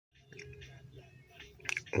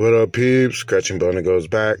What up, peeps? Scratching Boner goes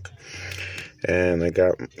back, and I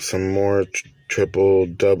got some more triple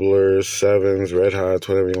doublers, sevens, red hots,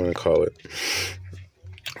 whatever you want to call it.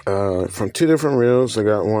 From two different reels. I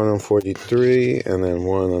got one on 43 and then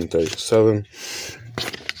one on 37.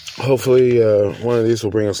 Hopefully, one of these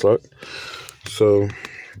will bring us luck. So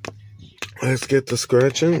let's get to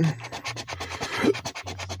scratching.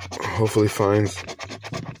 Hopefully, find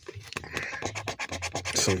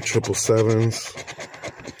some triple sevens.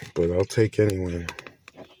 But I'll take any win.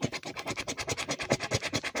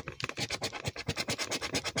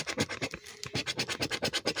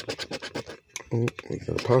 Oh, we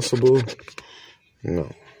got a possible.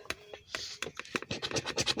 No.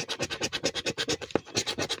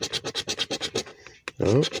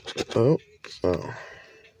 Oh.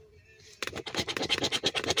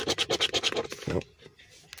 Nope.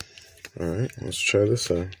 Alright, let's try this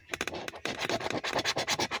side.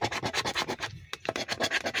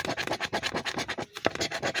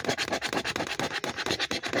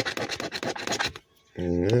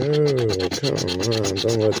 No, come on,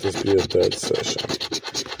 don't let this be a dead session.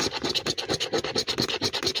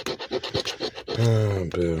 Oh,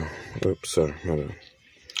 Bill. Oops, sorry, my bad.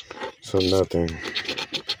 So nothing.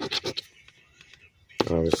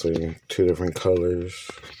 Obviously, two different colors.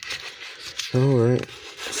 Alright,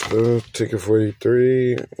 so ticket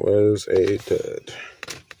 43 was a dud.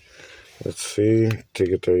 Let's see,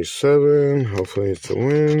 ticket 37, hopefully it's a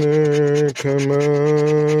winner, come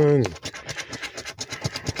on.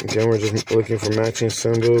 Again, we're just looking for matching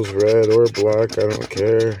symbols, red or black, I don't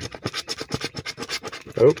care.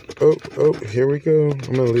 Oh, here we go. I'm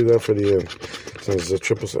going to leave that for the end, since it's a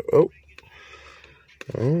triple set. Oh.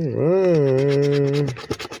 Alright.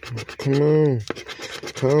 Come on.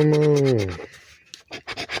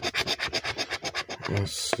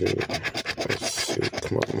 Let's see.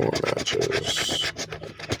 Come on, more matches.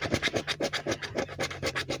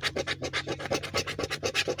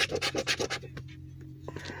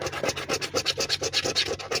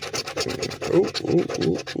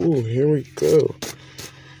 Oh, here we go.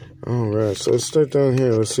 Alright, so let's start down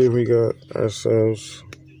here. Let's see if we got ourselves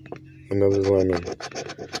another lemon.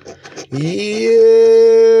 Yeah!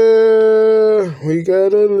 We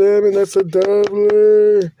got a lemon. That's a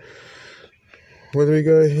doubler. What do we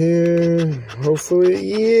got here? Hopefully,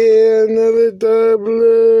 yeah, another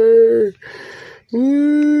doubler.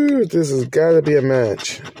 Woo! This has got to be a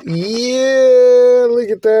match. Yeah! Look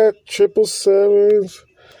at that. Triple sevens.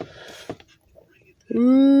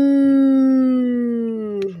 Woo!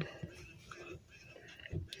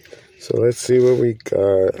 So let's see what we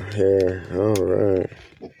got here. Alright.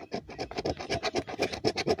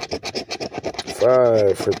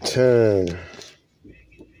 5 for 10.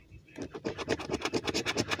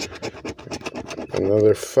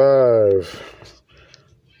 Another 5.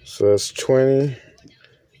 So that's 20.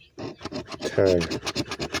 10.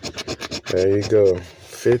 There you go.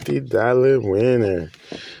 $50 winner.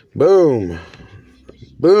 Boom.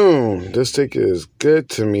 This ticket is good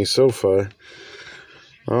to me so far.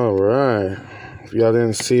 Alright. If y'all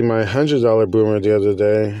didn't see my $100 boomer the other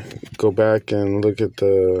day, go back and look at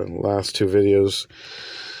the last two videos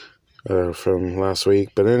from last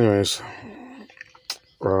week. But anyways,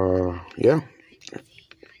 yeah.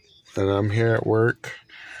 And I'm here at work,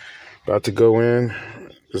 about to go in.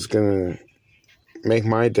 It's gonna make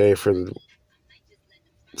my day for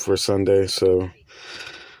Sunday. So,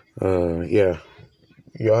 yeah.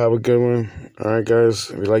 Y'all have a good one. Alright, guys.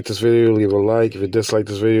 If you like this video, leave a like. If you dislike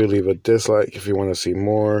this video, leave a dislike. If you want to see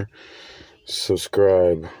more,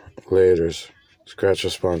 subscribe. Laters. Scratch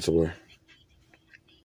responsibly.